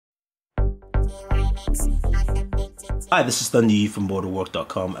Hi, this is Thundy from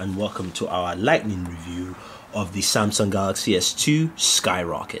Booredatwork.com and welcome to our lightning review of the Samsung Galaxy S2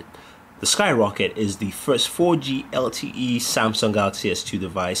 Skyrocket. The Skyrocket is the first 4G LTE Samsung Galaxy S2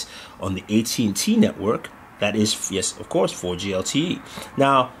 device on the AT&T network. That is, yes, of course, 4G LTE.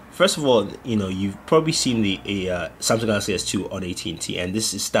 Now, first of all, you've probably seen the Samsung Galaxy S2 on AT&T, and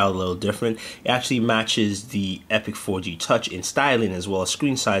this is styled a little different. It actually matches the Epic 4G Touch in styling as well as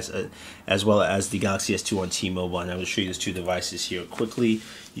screen size, as well as the Galaxy S2 on T-Mobile. And I will show you these two devices here quickly.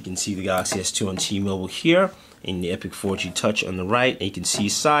 You can see the Galaxy S2 on T-Mobile here, in the Epic 4G Touch on the right, and you can see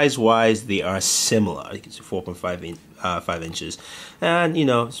size-wise they are similar. You can see 4.5 inches, and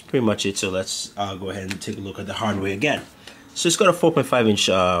it's pretty much it. So let's go ahead and take a look at the hardware again. So it's got a 4.5-inch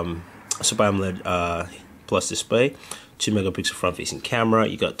Super AMOLED Plus display, 2-megapixel front-facing camera.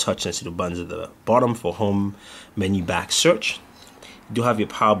 You got touch-sensitive buttons at the bottom for home menu back search. You do have your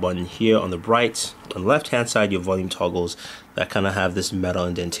power button here on the right. On the left-hand side, your volume toggles that kind of have this metal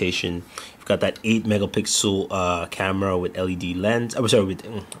indentation. You've got that 8-megapixel camera with LED lens.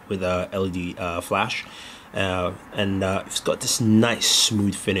 with LED flash. And it's got this nice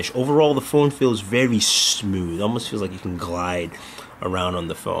smooth finish. Overall, the phone feels very smooth. It almost feels like you can glide around on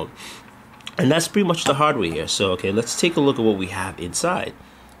the phone. And that's pretty much the hardware here. So, okay, let's take a look at what we have inside.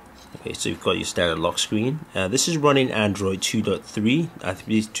 Okay, so you've got your standard lock screen. This is running Android 2.3, I think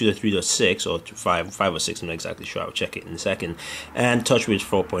it's 2.3.6 or 5 or 6. I'm not exactly sure. I'll check it in a second. And TouchWiz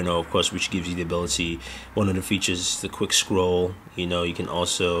 4.0, of course, which gives you the ability. One of the features is the quick scroll. You can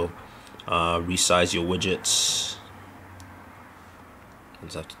also resize your widgets. You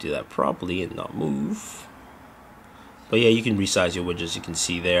just have to do that properly and not move. But yeah, you can resize your widgets. You can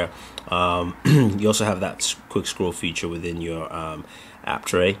see there. You also have that quick scroll feature within your app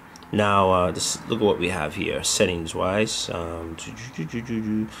tray. Now, just look at what we have here, settings-wise. About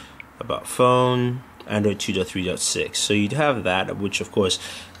phone, Android 2.3.6. So you'd have that, which of course,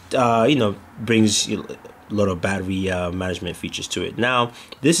 brings a lot of battery management features to it. Now,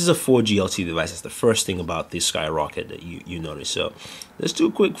 this is a 4G LTE device. That's the first thing about this Skyrocket that you notice. So let's do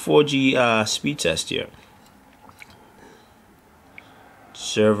a quick 4G speed test here.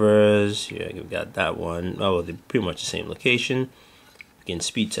 Servers, yeah, we've got that one. Oh, well, they're pretty much the same location. Again,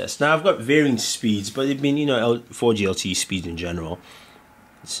 speed test. Now I've got varying speeds, but they've been 4G LTE speeds in general.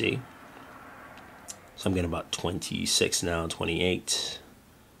 Let's see. So I'm getting about 26 now, 28,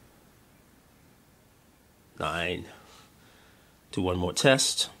 9. Do one more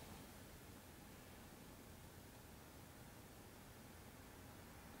test.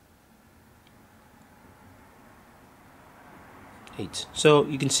 8. So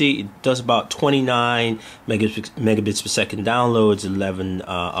you can see it does about 29 megabits per second downloads, 11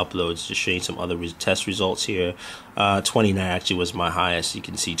 uploads. Just showing some other test results here. 29 actually was my highest. You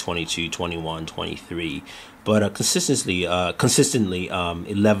can see 22, 21, 23. But consistently 11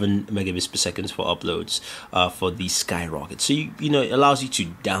 megabits per second for uploads for the Skyrocket. So it allows you to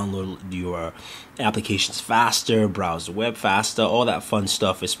download your applications faster, browse the web faster, all that fun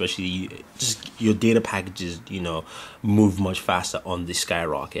stuff. Especially just your data packages, move much faster on the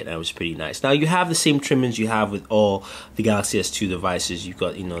Skyrocket, and it was pretty nice. Now you have the same trimmings you have with all the Galaxy S2 devices. You've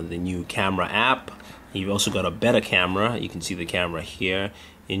got the new camera app. You've also got a better camera. You can see the camera here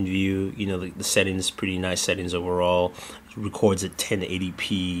in view. The settings, pretty nice settings overall. It records at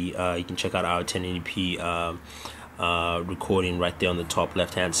 1080p. You can check out our 1080p recording right there on the top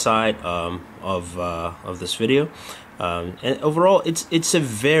left hand side of this video. And overall, it's a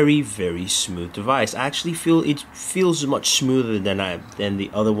very, very smooth device. I actually feel it feels much smoother than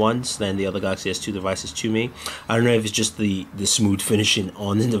the other Galaxy S2 devices to me. I don't know if it's just the smooth finishing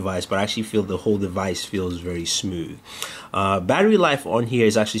on the device, but I actually feel the whole device feels very smooth. Battery life on here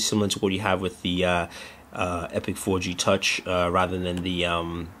is actually similar to what you have with the Epic 4G Touch, rather than the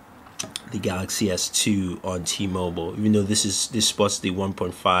Galaxy S2 on T-Mobile. Even though this spots the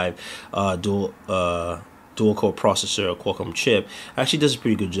 1.5 dual-core processor, or Qualcomm chip, actually does a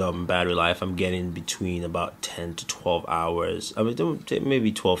pretty good job in battery life. I'm getting between about 10 to 12 hours. I mean,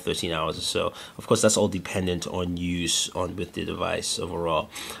 maybe 12, 13 hours or so. Of course, that's all dependent on use with the device overall.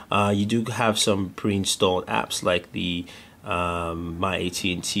 You do have some pre-installed apps like the my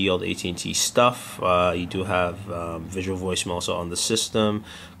AT&T, all the AT&T stuff. You do have visual voicemail also on the system,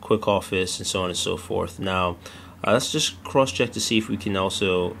 quick office, and so on and so forth. Now, let's just cross-check to see if we can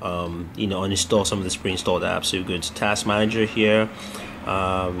also, uninstall some of this pre-installed apps. So we go into Task Manager here.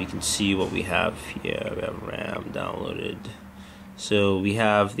 We can see what we have here. We have RAM downloaded, So we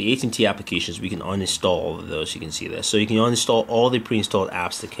have the AT&T applications. We can uninstall all of those. You can see there. So you can uninstall all the pre-installed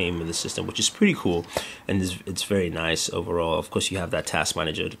apps that came with the system, which is pretty cool, and it's very nice overall. Of course, you have that task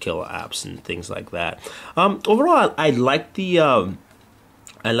manager to kill apps and things like that. Overall, I like the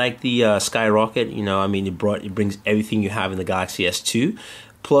Skyrocket. You know, I mean, it brings everything you have in the Galaxy S2.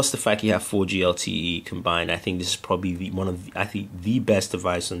 Plus the fact you have 4G LTE combined. I think this is probably the best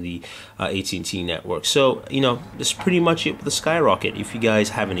device on the AT&T network. So, you know, that's pretty much it with the Skyrocket. If you guys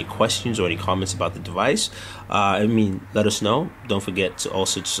have any questions or any comments about the device, I mean, let us know. Don't forget to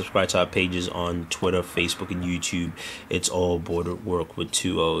also subscribe to our pages on Twitter, Facebook, and YouTube. It's all Booredatwork with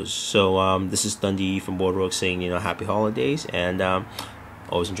 2 O's. So this is Dundee from Booredatwork saying, you know, happy holidays, and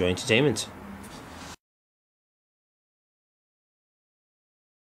always enjoy entertainment.